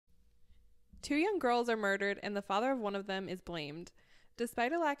Two young girls are murdered, and the father of one of them is blamed.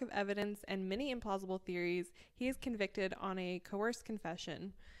 Despite a lack of evidence and many implausible theories, he is convicted on a coerced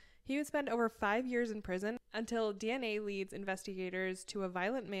confession. He would spend over 5 years in prison until DNA leads investigators to a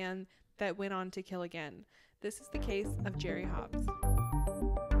violent man that went on to kill again. This is the case of Jerry Hobbs.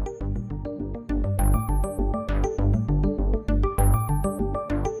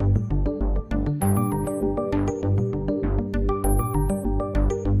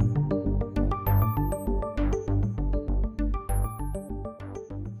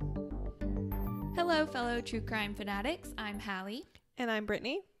 Hello, fellow true crime fanatics. I'm Hallie. And I'm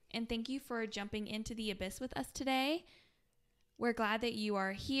Brittany. And thank you for jumping into the abyss with us today. We're glad that you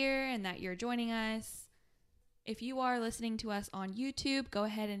are here and that you're joining us. If you are listening to us on YouTube, go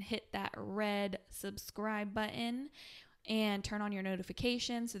ahead and hit that red subscribe button and turn on your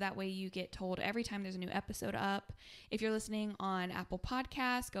notifications so that way you get told every time there's a new episode up. If you're listening on Apple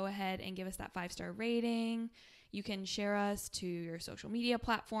Podcasts, go ahead and give us that 5-star rating. You can share us to your social media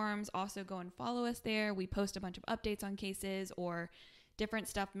platforms. Also go and follow us there. We post a bunch of updates on cases or different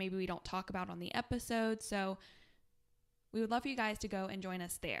stuff maybe we don't talk about on the episode. So we would love for you guys to go and join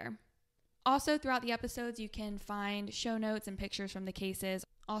us there. Also, throughout the episodes, you can find show notes and pictures from the cases.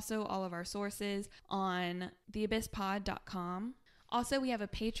 Also, all of our sources on theabysspod.com. Also, we have a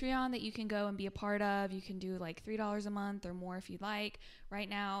Patreon that you can go and be a part of. You can do like $3 a month or more if you'd like. Right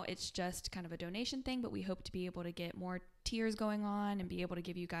now, it's just kind of a donation thing, but we hope to be able to get more tiers going on and be able to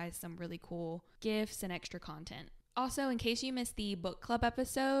give you guys some really cool gifts and extra content. Also, in case you missed the book club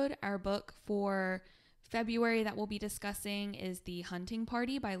episode, our book for February that we'll be discussing is The Hunting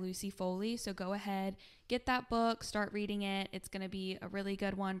Party by Lucy Foley. So go ahead, get that book, start reading it. It's going to be a really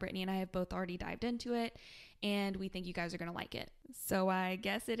good one. Brittany and I have both already dived into it, and we think you guys are going to like it. So I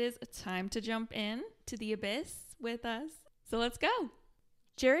guess it is time to jump in to the abyss with us. So let's go.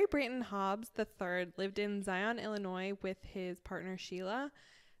 Jerry Brayton Hobbs III lived in Zion, Illinois with his partner Sheila.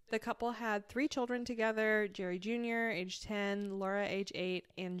 The couple had 3 children together, Jerry Jr., age 10, Laura, age 8,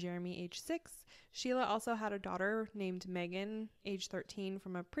 and Jeremy, age 6. Sheila also had a daughter named Megan, age 13,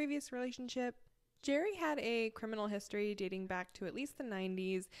 from a previous relationship. Jerry had a criminal history dating back to at least the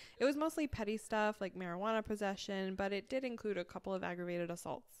 90s. It was mostly petty stuff like marijuana possession, but it did include a couple of aggravated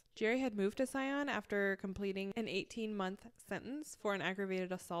assaults. Jerry had moved to Zion after completing an 18-month sentence for an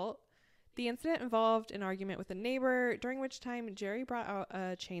aggravated assault. The incident involved an argument with a neighbor, during which time Jerry brought out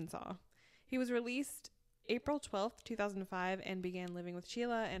a chainsaw. He was released April 12th, 2005, and began living with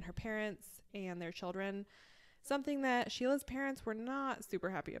Sheila and her parents and their children, something that Sheila's parents were not super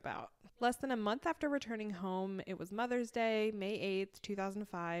happy about. Less than a month after returning home, it was Mother's Day, May 8th,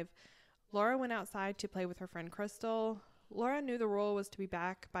 2005. Laura went outside to play with her friend Crystal. Laura knew the rule was to be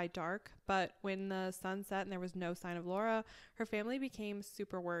back by dark, but when the sun set and there was no sign of Laura, her family became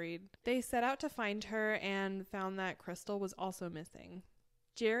super worried. They set out to find her and found that Crystal was also missing.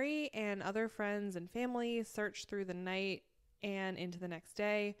 Jerry and other friends and family searched through the night and into the next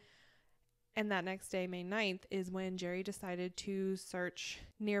day. And that next day, May 9th, is when Jerry decided to search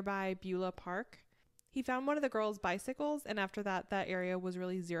nearby Beulah Park. He found one of the girls' bicycles, and after that area was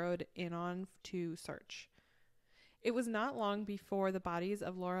really zeroed in on to search. It was not long before the bodies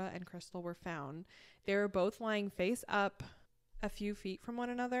of Laura and Crystal were found. They were both lying face up a few feet from one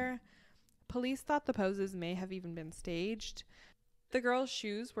another. Police thought the poses may have even been staged. The girls'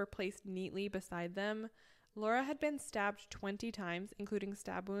 shoes were placed neatly beside them. Laura had been stabbed 20 times, including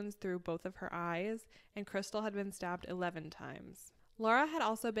stab wounds through both of her eyes, and Crystal had been stabbed 11 times. Laura had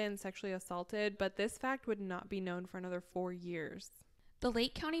also been sexually assaulted, but this fact would not be known for another 4 years. The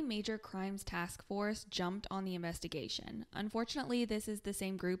Lake County Major Crimes Task Force jumped on the investigation. Unfortunately, this is the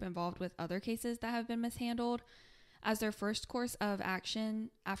same group involved with other cases that have been mishandled. As their first course of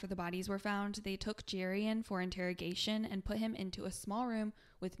action after the bodies were found, they took Jerry in for interrogation and put him into a small room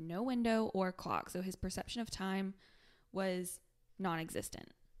with no window or clock, so his perception of time was non-existent.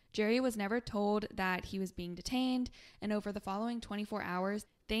 Jerry was never told that he was being detained, and over the following 24 hours,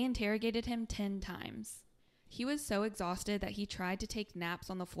 they interrogated him 10 times. He was so exhausted that he tried to take naps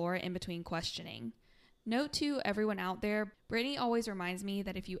on the floor in between questioning. Note to everyone out there, Brittany always reminds me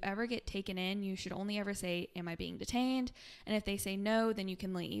that if you ever get taken in, you should only ever say, "Am I being detained?" And if they say no, then you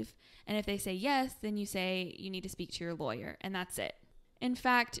can leave. And if they say yes, then you say you need to speak to your lawyer, and that's it. In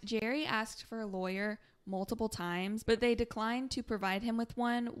fact, Jerry asked for a lawyer multiple times, but they declined to provide him with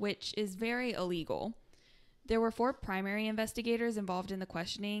one, which is very illegal. There were 4 primary investigators involved in the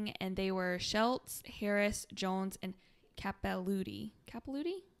questioning, and they were Schultz, Harris, Jones, and Capilouti.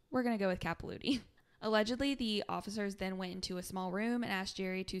 Capilouti? We're going to go with Capilouti. Allegedly, the officers then went into a small room and asked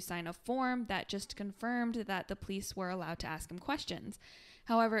Jerry to sign a form that just confirmed that the police were allowed to ask him questions.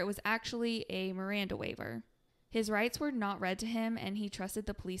 However, it was actually a Miranda waiver. His rights were not read to him, and he trusted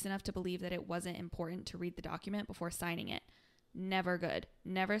the police enough to believe that it wasn't important to read the document before signing it. Never good.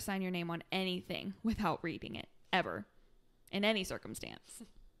 Never sign your name on anything without reading it, ever, in any circumstance.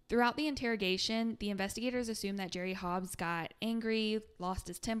 Throughout the interrogation, the investigators assumed that Jerry Hobbs got angry, lost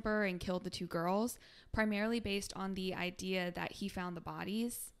his temper, and killed the two girls, primarily based on the idea that he found the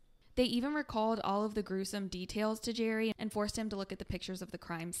bodies. They even recalled all of the gruesome details to Jerry and forced him to look at the pictures of the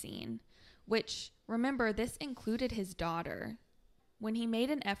crime scene, which, remember, this included his daughter. When he made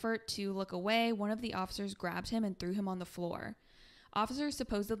an effort to look away, one of the officers grabbed him and threw him on the floor. Officers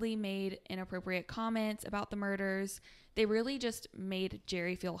supposedly made inappropriate comments about the murders. They really just made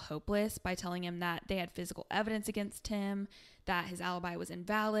Jerry feel hopeless by telling him that they had physical evidence against him, that his alibi was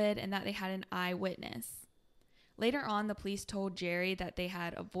invalid, and that they had an eyewitness. Later on, the police told Jerry that they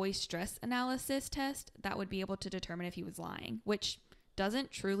had a voice stress analysis test that would be able to determine if he was lying, which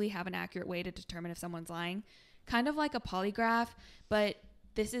doesn't truly have an accurate way to determine if someone's lying. Kind of like a polygraph, but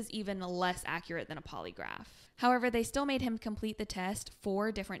this is even less accurate than a polygraph. However, they still made him complete the test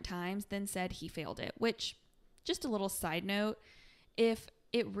 4 different times, then said he failed it, which, just a little side note, if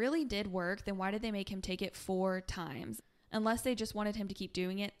it really did work, then why did they make him take it 4 times? Unless they just wanted him to keep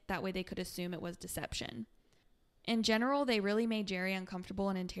doing it, that way they could assume it was deception. In general, they really made Jerry uncomfortable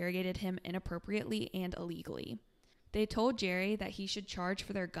and interrogated him inappropriately and illegally. They told Jerry that he should charge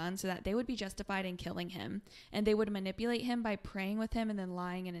for their gun so that they would be justified in killing him, and they would manipulate him by praying with him and then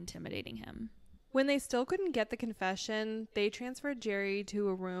lying and intimidating him. When they still couldn't get the confession, they transferred Jerry to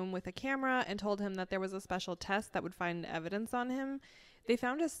a room with a camera and told him that there was a special test that would find evidence on him. They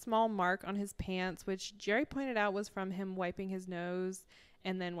found a small mark on his pants, which Jerry pointed out was from him wiping his nose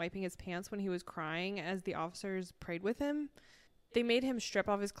and then wiping his pants when he was crying as the officers prayed with him. They made him strip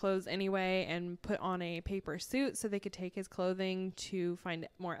off his clothes anyway and put on a paper suit so they could take his clothing to find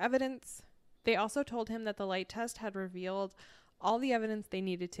more evidence. They also told him that the light test had revealed all the evidence they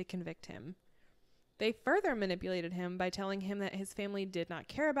needed to convict him. They further manipulated him by telling him that his family did not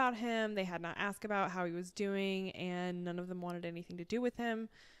care about him, they had not asked about how he was doing, and none of them wanted anything to do with him.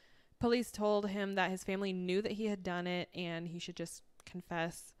 Police told him that his family knew that he had done it and he should just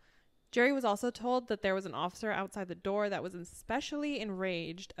confess. Jerry was also told that there was an officer outside the door that was especially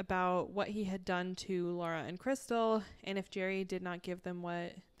enraged about what he had done to Laura and Crystal, and if Jerry did not give them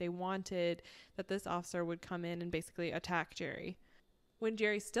what they wanted, that this officer would come in and basically attack Jerry. When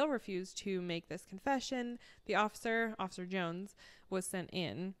Jerry still refused to make this confession, the officer, Officer Jones, was sent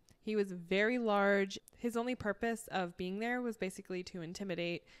in. He was very large. His only purpose of being there was basically to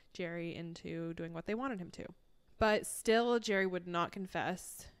intimidate Jerry into doing what they wanted him to. But still, Jerry would not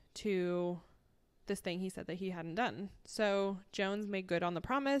confess to this thing he said that he hadn't done. So Jones made good on the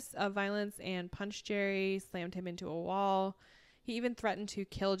promise of violence and punched Jerry, slammed him into a wall. He even threatened to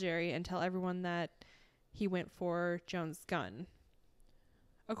kill Jerry and tell everyone that he went for Jones' gun.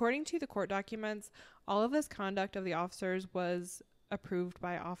 According to the court documents, all of this conduct of the officers was approved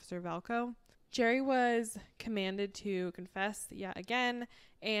by Officer Valco. Jerry was commanded to confess yet again,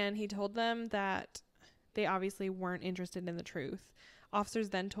 and he told them that they obviously weren't interested in the truth. Officers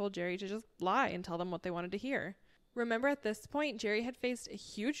then told Jerry to just lie and tell them what they wanted to hear. Remember, at this point, Jerry had faced a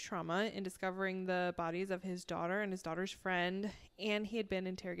huge trauma in discovering the bodies of his daughter and his daughter's friend, and he had been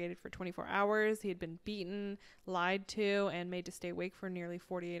interrogated for 24 hours. He had been beaten, lied to, and made to stay awake for nearly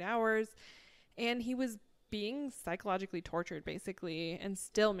 48 hours, and he was being psychologically tortured, basically, and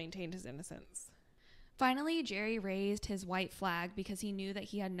still maintained his innocence. Finally, Jerry raised his white flag because he knew that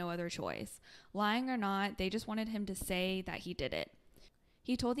he had no other choice. Lying or not, they just wanted him to say that he did it.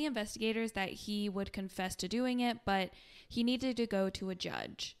 He told the investigators that he would confess to doing it, but he needed to go to a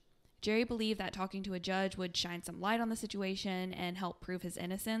judge. Jerry believed that talking to a judge would shine some light on the situation and help prove his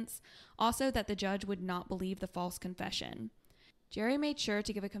innocence. Also, that the judge would not believe the false confession. Jerry made sure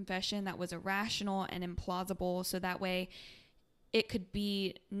to give a confession that was irrational and implausible, so that way it could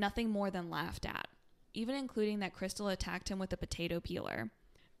be nothing more than laughed at, even including that Crystal attacked him with a potato peeler.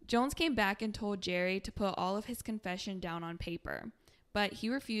 Jones came back and told Jerry to put all of his confession down on paper, but he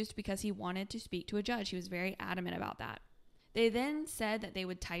refused because he wanted to speak to a judge. He was very adamant about that. They then said that they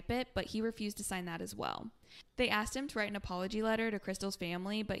would type it, but he refused to sign that as well. They asked him to write an apology letter to Crystal's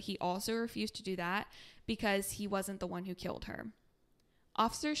family, but he also refused to do that because he wasn't the one who killed her.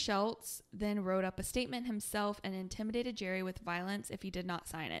 Officer Schultz then wrote up a statement himself and intimidated Jerry with violence if he did not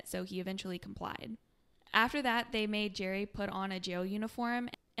sign it, so he eventually complied. After that, they made Jerry put on a jail uniform,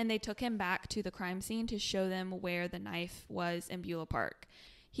 and they took him back to the crime scene to show them where the knife was in Beulah Park.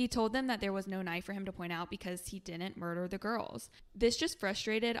 He told them that there was no knife for him to point out because he didn't murder the girls. This just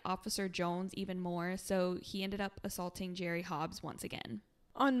frustrated Officer Jones even more, so he ended up assaulting Jerry Hobbs once again.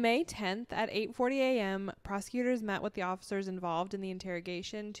 On May 10th at 8:40 a.m., prosecutors met with the officers involved in the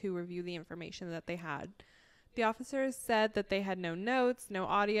interrogation to review the information that they had. The officers said that they had no notes, no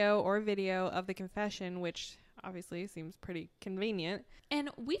audio or video of the confession, which obviously seems pretty convenient. And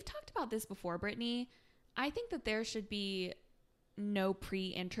we've talked about this before, Brittany. I think that there should be no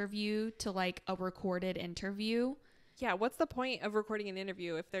pre-interview to like a recorded interview. Yeah, what's the point of recording an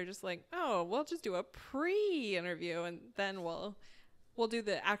interview if they're just like, oh, we'll just do a pre-interview and then we'll do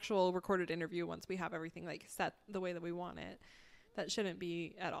the actual recorded interview once we have everything like set the way that we want it. That shouldn't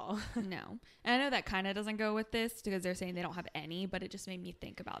be at all. No. And I know that kind of doesn't go with this because they're saying they don't have any, but it just made me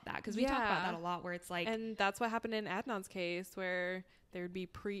think about that because we talk about that a lot where it's like. And that's what happened in Adnan's case where there would be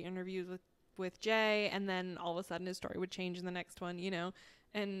pre-interviews with Jay and then all of a sudden his story would change in the next one, you know,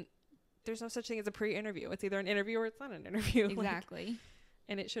 and there's no such thing as a pre-interview. It's either an interview or it's not an interview. Exactly.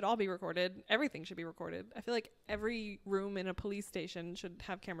 And it should all be recorded. Everything should be recorded. I feel like every room in a police station should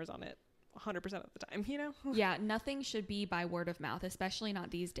have cameras on it 100% of the time, you know? Yeah, nothing should be by word of mouth, especially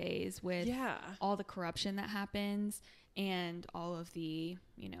not these days with all the corruption that happens and all of the,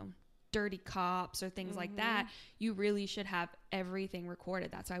 you know, dirty cops or things like that. You really should have everything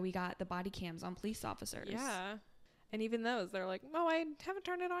recorded. That's why we got the body cams on police officers. Yeah. And even those, they're like, oh, I haven't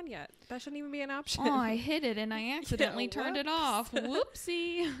turned it on yet. That shouldn't even be an option. Oh, I hit it and I accidentally turned it off.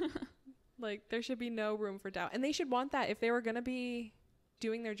 Whoopsie. Like, there should be no room for doubt. And they should want that. If they were going to be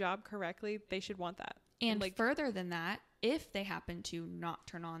doing their job correctly, they should want that. And like, further than that, if they happen to not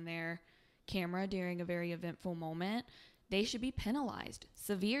turn on their camera during a very eventful moment, they should be penalized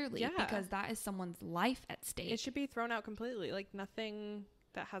severely because that is someone's life at stake. It should be thrown out completely. Like, nothing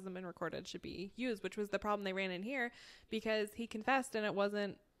that hasn't been recorded should be used, which was the problem they ran in here because he confessed and it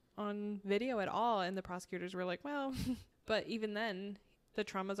wasn't on video at all. And the prosecutors were like, well, but even then the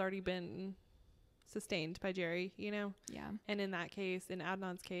trauma's already been sustained by Jerry, you know? Yeah. And in that case, in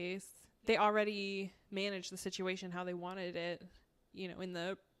Adnan's case, they already managed the situation how they wanted it, you know, in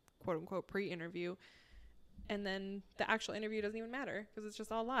the quote unquote pre-interview. And then the actual interview doesn't even matter because it's just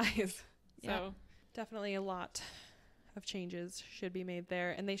all lies. So definitely a lot of changes should be made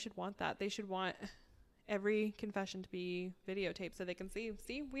there, and they should want that. They should want every confession to be videotaped so they can see,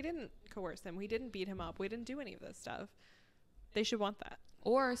 we didn't coerce him, we didn't beat him up, we didn't do any of this stuff. They should want that.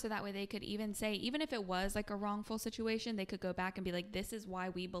 Or so that way they could even say, even if it was like a wrongful situation, they could go back and be like, this is why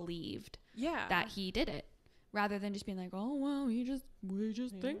we believed that he did it, rather than just being like, oh well, we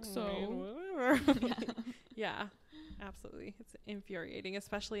just think so. Whatever. Yeah, absolutely. It's infuriating,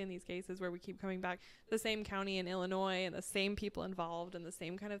 especially in these cases where we keep coming back the same county in Illinois and the same people involved and the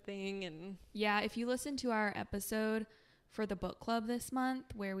same kind of thing. And yeah, if you listen to our episode for the book club this month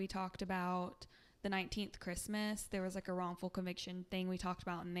where we talked about the 19th Christmas, there was like a wrongful conviction thing we talked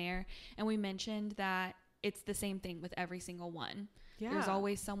about in there, and we mentioned that it's the same thing with every single one. There's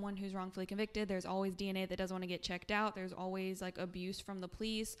always someone who's wrongfully convicted. There's always DNA that doesn't want to get checked out. There's always like abuse from the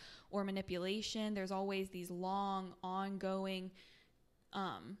police or manipulation. There's always these long, ongoing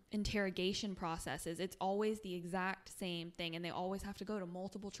interrogation processes. It's always the exact same thing, and they always have to go to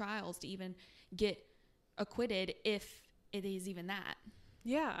multiple trials to even get acquitted, if it is even that.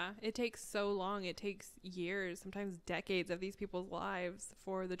 Yeah, it takes so long. It takes years, sometimes decades of these people's lives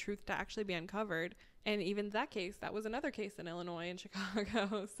for the truth to actually be uncovered. And even that case, that was another case in Illinois and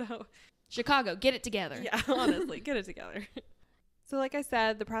Chicago. So Chicago, get it together. Yeah, honestly, get it together. So like I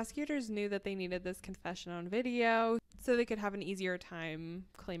said, the prosecutors knew that they needed this confession on video so they could have an easier time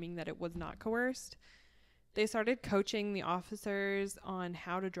claiming that it was not coerced. They started coaching the officers on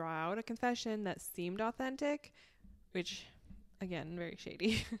how to draw out a confession that seemed authentic, which, again, very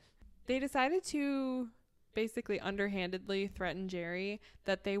shady. They decided to basically underhandedly threaten Jerry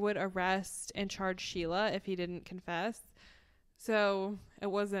that they would arrest and charge Sheila if he didn't confess. So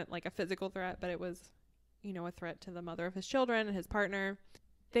it wasn't like a physical threat, but it was, you know, a threat to the mother of his children and his partner.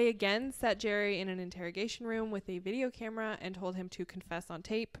 They again set Jerry in an interrogation room with a video camera and told him to confess on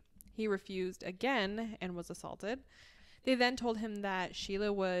tape. He refused again and was assaulted. They then told him that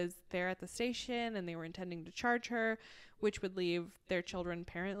Sheila was there at the station and they were intending to charge her, which would leave their children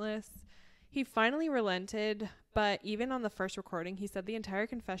parentless. He finally relented, but even on the first recording, he said the entire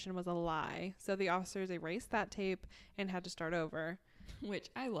confession was a lie. So the officers erased that tape and had to start over. Which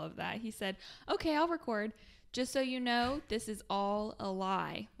I love that. He said, okay, I'll record. Just so you know, this is all a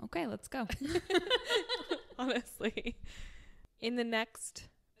lie. Okay, let's go. Honestly. In the next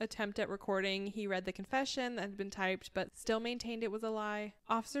attempt at recording, he read the confession that had been typed, but still maintained it was a lie.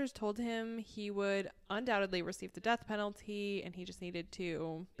 Officers told him he would undoubtedly receive the death penalty, and he just needed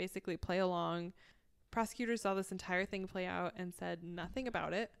to basically play along. Prosecutors saw this entire thing play out and said nothing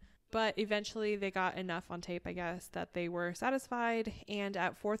about it. But eventually they got enough on tape, I guess, that they were satisfied. And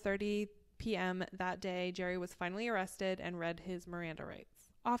at 4:30 p.m. that day, Jerry was finally arrested and read his Miranda rights.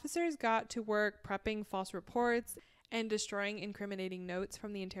 Officers got to work prepping false reports and destroying incriminating notes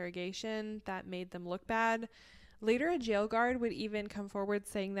from the interrogation that made them look bad. Later, a jail guard would even come forward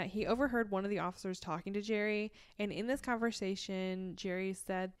saying that he overheard one of the officers talking to Jerry, and in this conversation, Jerry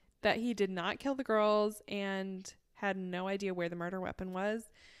said that he did not kill the girls and had no idea where the murder weapon was.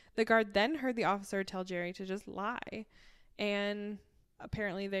 The guard then heard the officer tell Jerry to just lie, and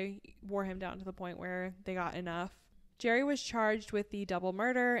apparently they wore him down to the point where they got enough. Jerry was charged with the double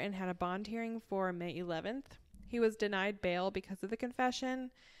murder and had a bond hearing for May 11th. He was denied bail because of the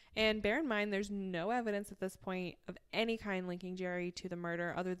confession. And bear in mind, there's no evidence at this point of any kind linking Jerry to the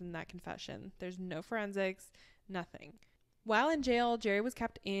murder other than that confession. There's no forensics, nothing. While in jail, Jerry was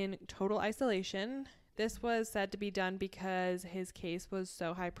kept in total isolation. This was said to be done because his case was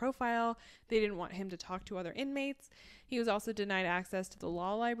so high profile, they didn't want him to talk to other inmates. He was also denied access to the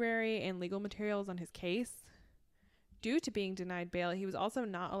law library and legal materials on his case. Due to being denied bail, he was also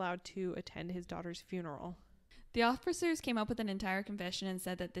not allowed to attend his daughter's funeral. The officers came up with an entire confession and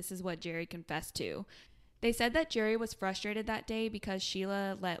said that this is what Jerry confessed to. They said that Jerry was frustrated that day because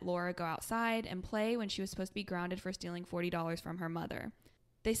Sheila let Laura go outside and play when she was supposed to be grounded for stealing $40 from her mother.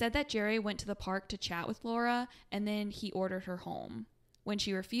 They said that Jerry went to the park to chat with Laura and then he ordered her home. When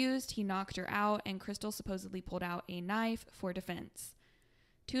she refused, he knocked her out and Crystal supposedly pulled out a knife for defense.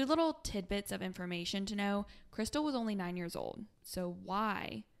 Two little tidbits of information to know. Crystal was only 9 years old. So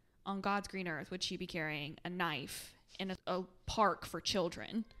why on God's green earth would she be carrying a knife in a park for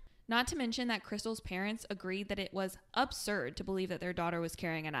children? Not to mention that Crystal's parents agreed that it was absurd to believe that their daughter was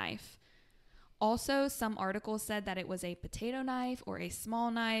carrying a knife. Also, some articles said that it was a potato knife or a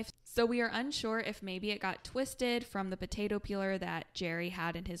small knife, so we are unsure if maybe it got twisted from the potato peeler that Jerry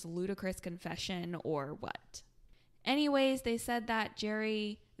had in his ludicrous confession or what. Anyways, they said that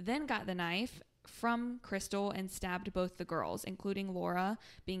Jerry then got the knife from Crystal and stabbed both the girls, including Laura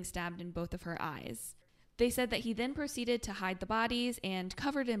being stabbed in both of her eyes. They said that he then proceeded to hide the bodies and,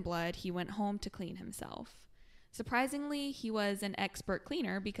 covered in blood, he went home to clean himself. Surprisingly, he was an expert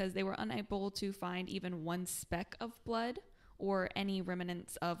cleaner because they were unable to find even one speck of blood or any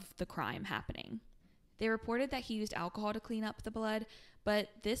remnants of the crime happening. They reported that he used alcohol to clean up the blood, but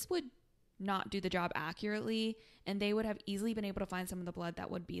this would not do the job accurately, and they would have easily been able to find some of the blood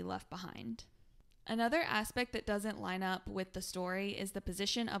that would be left behind. Another aspect that doesn't line up with the story is the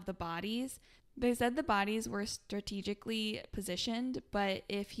position of the bodies. They said the bodies were strategically positioned, but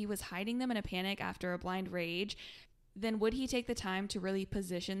if he was hiding them in a panic after a blind rage, then would he take the time to really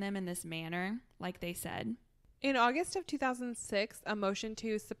position them in this manner, like they said? In August of 2006, a motion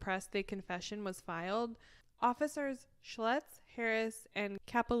to suppress the confession was filed. Officers Schlitz, Harris, and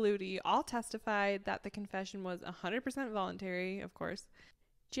Capilouti all testified that the confession was 100% voluntary, of course.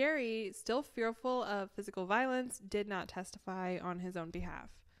 Jerry, still fearful of physical violence, did not testify on his own behalf.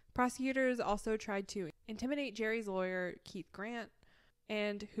 Prosecutors also tried to intimidate Jerry's lawyer, Keith Grant.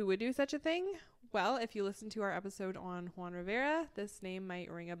 And who would do such a thing? Well, if you listen to our episode on Juan Rivera, this name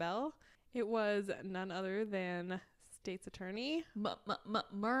might ring a bell. It was none other than State's Attorney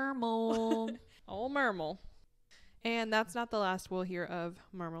Mermel. Oh, Mermel. And that's not the last we'll hear of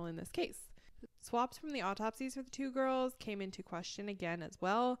Mermel in this case. Swabs from the autopsies for the two girls came into question again as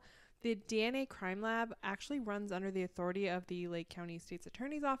well. The DNA crime lab actually runs under the authority of the Lake County State's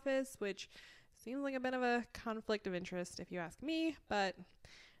Attorney's Office, which seems like a bit of a conflict of interest if you ask me, but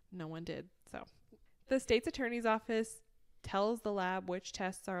no one did. So the State's Attorney's Office tells the lab which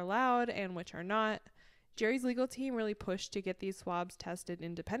tests are allowed and which are not. Jerry's legal team really pushed to get these swabs tested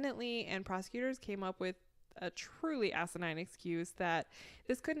independently, and prosecutors came up with a truly asinine excuse that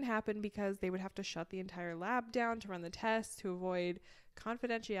this couldn't happen because they would have to shut the entire lab down to run the tests to avoid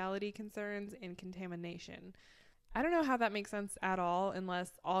confidentiality concerns and contamination. I don't know how that makes sense at all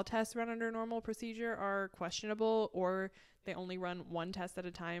unless all tests run under normal procedure are questionable or they only run one test at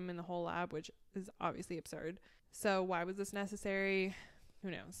a time in the whole lab, which is obviously absurd. So why was this necessary?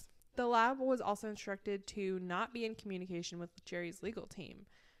 Who knows? The lab was also instructed to not be in communication with Jerry's legal team.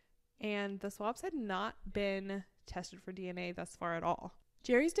 And the swabs had not been tested for DNA thus far at all.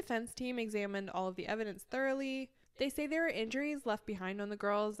 Jerry's defense team examined all of the evidence thoroughly. They say there were injuries left behind on the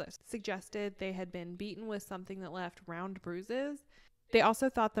girls that suggested they had been beaten with something that left round bruises. They also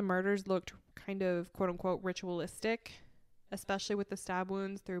thought the murders looked kind of quote-unquote ritualistic, especially with the stab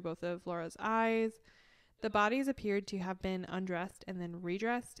wounds through both of Laura's eyes. The bodies appeared to have been undressed and then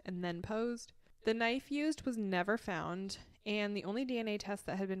redressed and then posed. The knife used was never found, and the only DNA test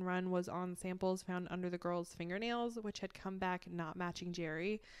that had been run was on samples found under the girl's fingernails, which had come back not matching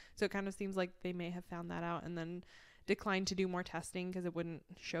Jerry. So it kind of seems like they may have found that out and then declined to do more testing because it wouldn't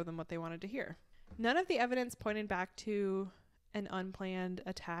show them what they wanted to hear. None of the evidence pointed back to an unplanned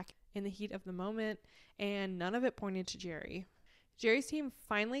attack in the heat of the moment, and none of it pointed to Jerry. Jerry's team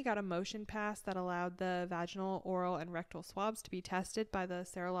finally got a motion passed that allowed the vaginal, oral, and rectal swabs to be tested by the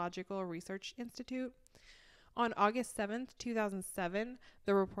Serological Research Institute. On August 7th, 2007,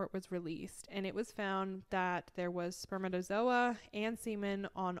 the report was released, and it was found that there was spermatozoa and semen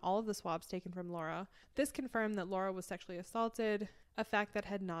on all of the swabs taken from Laura. This confirmed that Laura was sexually assaulted, a fact that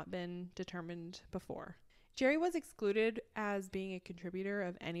had not been determined before. Jerry was excluded as being a contributor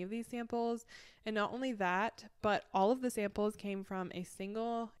of any of these samples, and not only that, but all of the samples came from a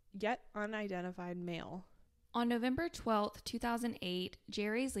single yet unidentified male. On November 12th, 2008,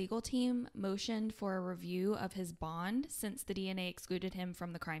 Jerry's legal team motioned for a review of his bond since the DNA excluded him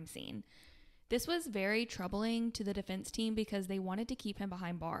from the crime scene. This was very troubling to the defense team because they wanted to keep him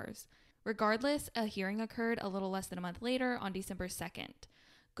behind bars. Regardless, a hearing occurred a little less than a month later on December 2nd.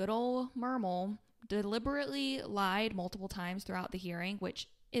 Good old Mermel deliberately lied multiple times throughout the hearing, which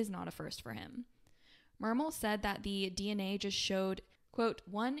is not a first for him. Mermel said that the DNA just showed, quote,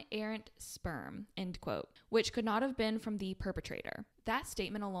 one errant sperm, end quote, which could not have been from the perpetrator. That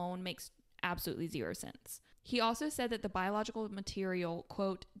statement alone makes absolutely zero sense. He also said that the biological material,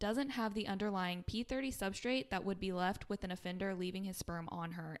 quote, doesn't have the underlying P30 substrate that would be left with an offender leaving his sperm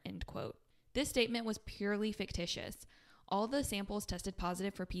on her, end quote. This statement was purely fictitious. All the samples tested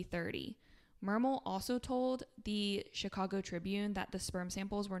positive for P30. Mermel also told the Chicago Tribune that the sperm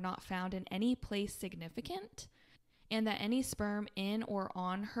samples were not found in any place significant, and that any sperm in or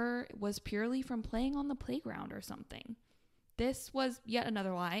on her was purely from playing on the playground or something. This was yet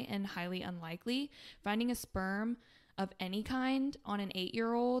another lie and highly unlikely. Finding a sperm of any kind on an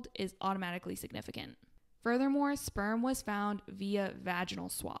 8-year-old is automatically significant. Furthermore, sperm was found via vaginal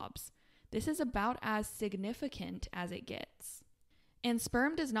swabs. This is about as significant as it gets. And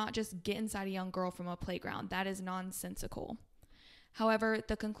sperm does not just get inside a young girl from a playground. That is nonsensical. However,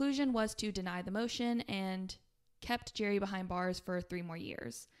 the conclusion was to deny the motion and kept Jerry behind bars for 3 more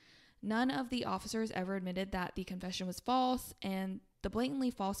years. None of the officers ever admitted that the confession was false, and the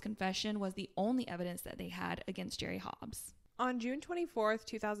blatantly false confession was the only evidence that they had against Jerry Hobbs. On June 24th,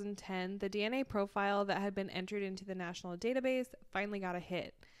 2010, the DNA profile that had been entered into the national database finally got a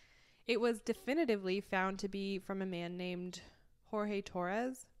hit. It was definitively found to be from a man named Jorge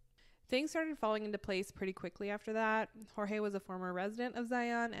Torres. Things started falling into place pretty quickly after that. Jorge was a former resident of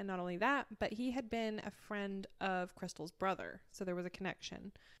Zion, and not only that, but he had been a friend of Crystal's brother, so there was a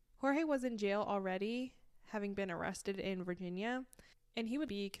connection. Jorge was in jail already, having been arrested in Virginia, and he would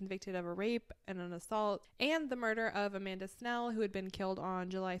be convicted of a rape and an assault and the murder of Amanda Snell, who had been killed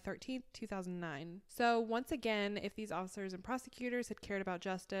on July 13th, 2009. So once again, if these officers and prosecutors had cared about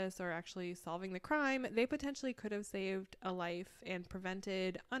justice or actually solving the crime, they potentially could have saved a life and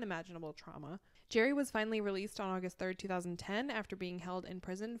prevented unimaginable trauma. Jerry was finally released on August 3rd, 2010, after being held in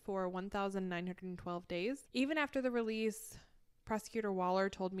prison for 1,912 days. Even after the release, Prosecutor Waller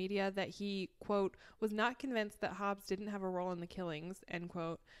told media that he, quote, was not convinced that Hobbs didn't have a role in the killings, end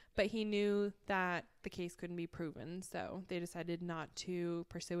quote, but he knew that the case couldn't be proven, so they decided not to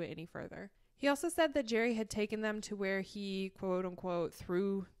pursue it any further. He also said that Jerry had taken them to where he, quote unquote,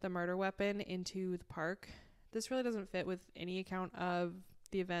 threw the murder weapon into the park. This really doesn't fit with any account of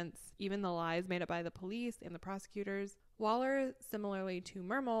the events, even the lies made up by the police and the prosecutors. Waller, similarly to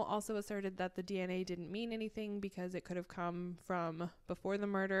Mermel, also asserted that the DNA didn't mean anything because it could have come from before the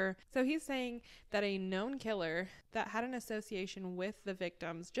murder. So he's saying that a known killer that had an association with the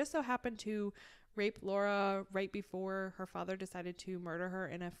victims just so happened to rape Laura right before her father decided to murder her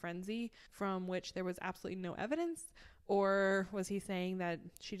in a frenzy from which there was absolutely no evidence? Or was he saying that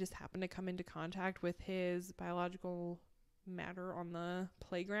she just happened to come into contact with his biological matter on the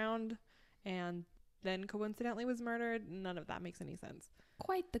playground and then coincidentally was murdered? None of that makes any sense.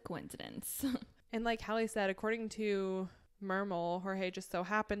 Quite the coincidence. And like Hallie said, according to Mermel, Jorge just so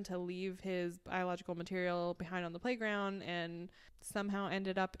happened to leave his biological material behind on the playground and somehow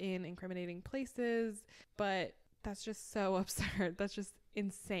ended up in incriminating places. But that's just so absurd. That's just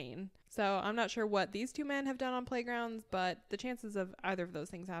insane. So I'm not sure what these two men have done on playgrounds, but the chances of either of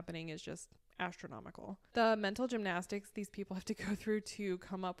those things happening is just astronomical. The mental gymnastics these people have to go through to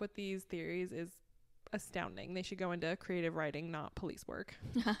come up with these theories is astounding. They should go into creative writing, not police work.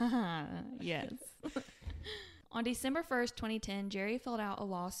 Yes. On December 1st, 2010, Jerry filled out a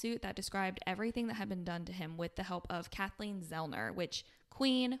lawsuit that described everything that had been done to him with the help of Kathleen Zellner, which,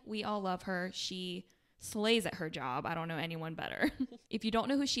 queen, we all love her. She slays at her job. I don't know anyone better. If you don't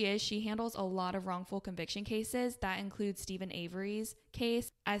know who she is, she handles a lot of wrongful conviction cases. That includes Stephen Avery's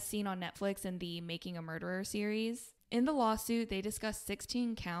case, as seen on Netflix in the Making a Murderer series. In the lawsuit, they discussed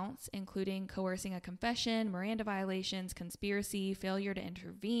 16 counts, including coercing a confession, Miranda violations, conspiracy, failure to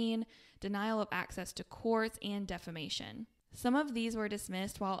intervene, denial of access to courts, and defamation. Some of these were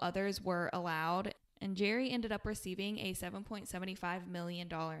dismissed while others were allowed, and Jerry ended up receiving a $7.75 million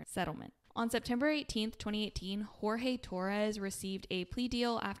settlement. On September 18, 2018, Jorge Torres received a plea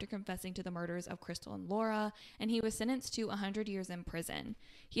deal after confessing to the murders of Crystal and Laura, and he was sentenced to 100 years in prison.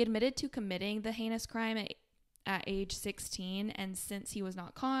 He admitted to committing the heinous crime at age 16, and since he was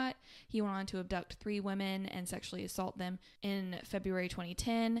not caught, he went on to abduct 3 women and sexually assault them in February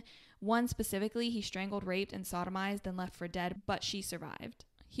 2010. One specifically, he strangled, raped, and sodomized, then left for dead, but she survived.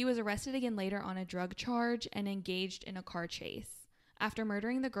 He was arrested again later on a drug charge and engaged in a car chase. After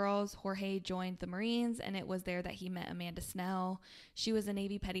murdering the girls, Jorge joined the Marines, and it was there that he met Amanda Snell. She was a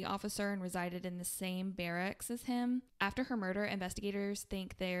Navy petty officer and resided in the same barracks as him. After her murder, investigators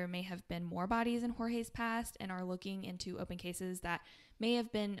think there may have been more bodies in Jorge's past and are looking into open cases that may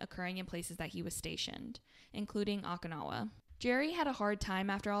have been occurring in places that he was stationed, including Okinawa. Jerry had a hard time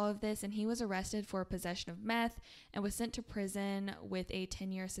after all of this, and he was arrested for possession of meth and was sent to prison with a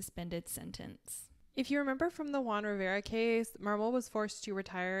 10-year suspended sentence. If you remember from the Juan Rivera case, Mermel was forced to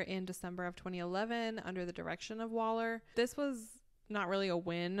retire in December of 2011 under the direction of Waller. This was not really a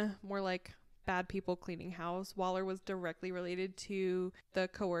win, more like bad people cleaning house. Waller was directly related to the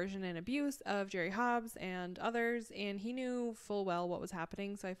coercion and abuse of Jerry Hobbs and others, and he knew full well what was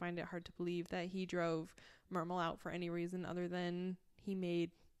happening, so I find it hard to believe that he drove Mermel out for any reason other than he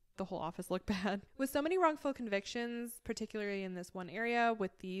made the whole office look bad. With so many wrongful convictions, particularly in this one area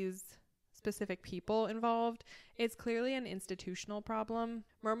with these specific people involved, it's clearly an institutional problem.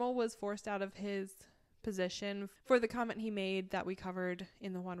 Mermel was forced out of his position for the comment he made that we covered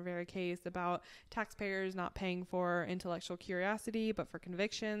in the Juan Rivera case about taxpayers not paying for intellectual curiosity but for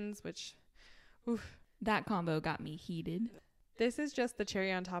convictions, which that combo got me heated. This is just the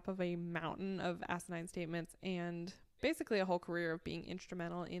cherry on top of a mountain of asinine statements and basically a whole career of being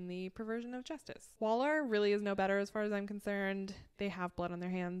instrumental in the perversion of justice. Waller really is no better as far as I'm concerned. They have blood on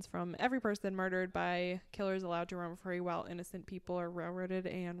their hands from every person murdered by killers allowed to roam free while innocent people are railroaded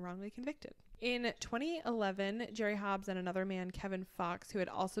and wrongly convicted. In 2011, Jerry Hobbs and another man, Kevin Fox, who had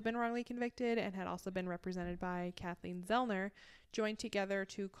also been wrongly convicted and had also been represented by Kathleen Zellner, joined together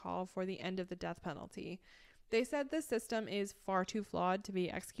to call for the end of the death penalty. They said the system is far too flawed to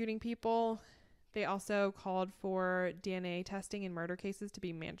be executing people. They also called for DNA testing in murder cases to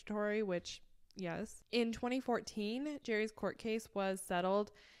be mandatory, which, yes. In 2014, Jerry's court case was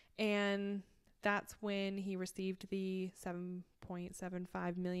settled, and that's when he received the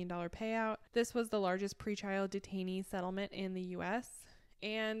 $7.75 million payout. This was the largest pretrial detainee settlement in the U.S.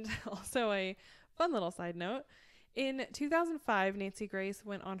 And also a fun little side note, in 2005, Nancy Grace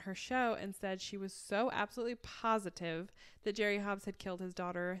went on her show and said she was so absolutely positive that Jerry Hobbs had killed his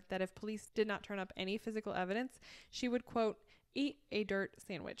daughter that if police did not turn up any physical evidence, she would, quote, eat a dirt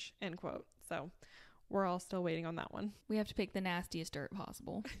sandwich, end quote. So we're all still waiting on that one. We have to pick the nastiest dirt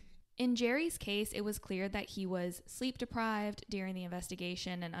possible. In Jerry's case, it was clear that he was sleep deprived during the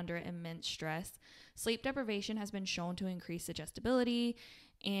investigation and under immense stress. Sleep deprivation has been shown to increase suggestibility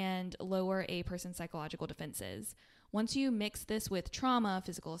and lower a person's psychological defenses. Once you mix this with trauma,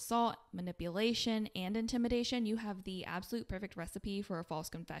 physical assault, manipulation, and intimidation, you have the absolute perfect recipe for a false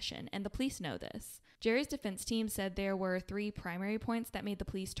confession, and the police know this. Jerry's defense team said there were 3 primary points that made the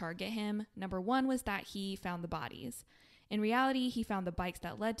police target him. Number 1 was that he found the bodies. In reality, he found the bikes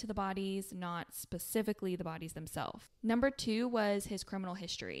that led to the bodies, not specifically the bodies themselves. Number 2 was his criminal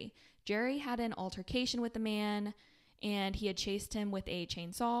history. Jerry had an altercation with the man, and he had chased him with a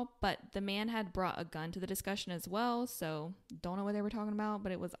chainsaw, but the man had brought a gun to the discussion as well, so don't know what they were talking about,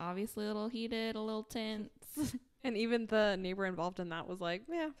 but it was obviously a little heated, a little tense. And even the neighbor involved in that was like,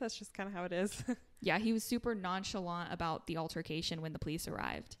 yeah, that's just kind of how it is. Yeah, he was super nonchalant about the altercation when the police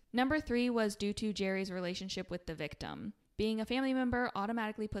arrived. Number 3 was due to Jerry's relationship with the victim. Being a family member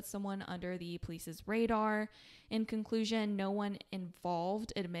automatically puts someone under the police's radar. In conclusion, no one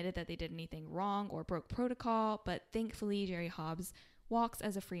involved admitted that they did anything wrong or broke protocol, but thankfully Jerry Hobbs walks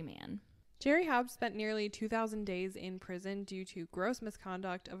as a free man. Jerry Hobbs spent nearly 2,000 days in prison due to gross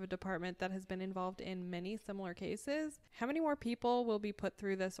misconduct of a department that has been involved in many similar cases. How many more people will be put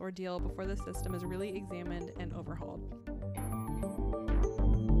through this ordeal before the system is really examined and overhauled?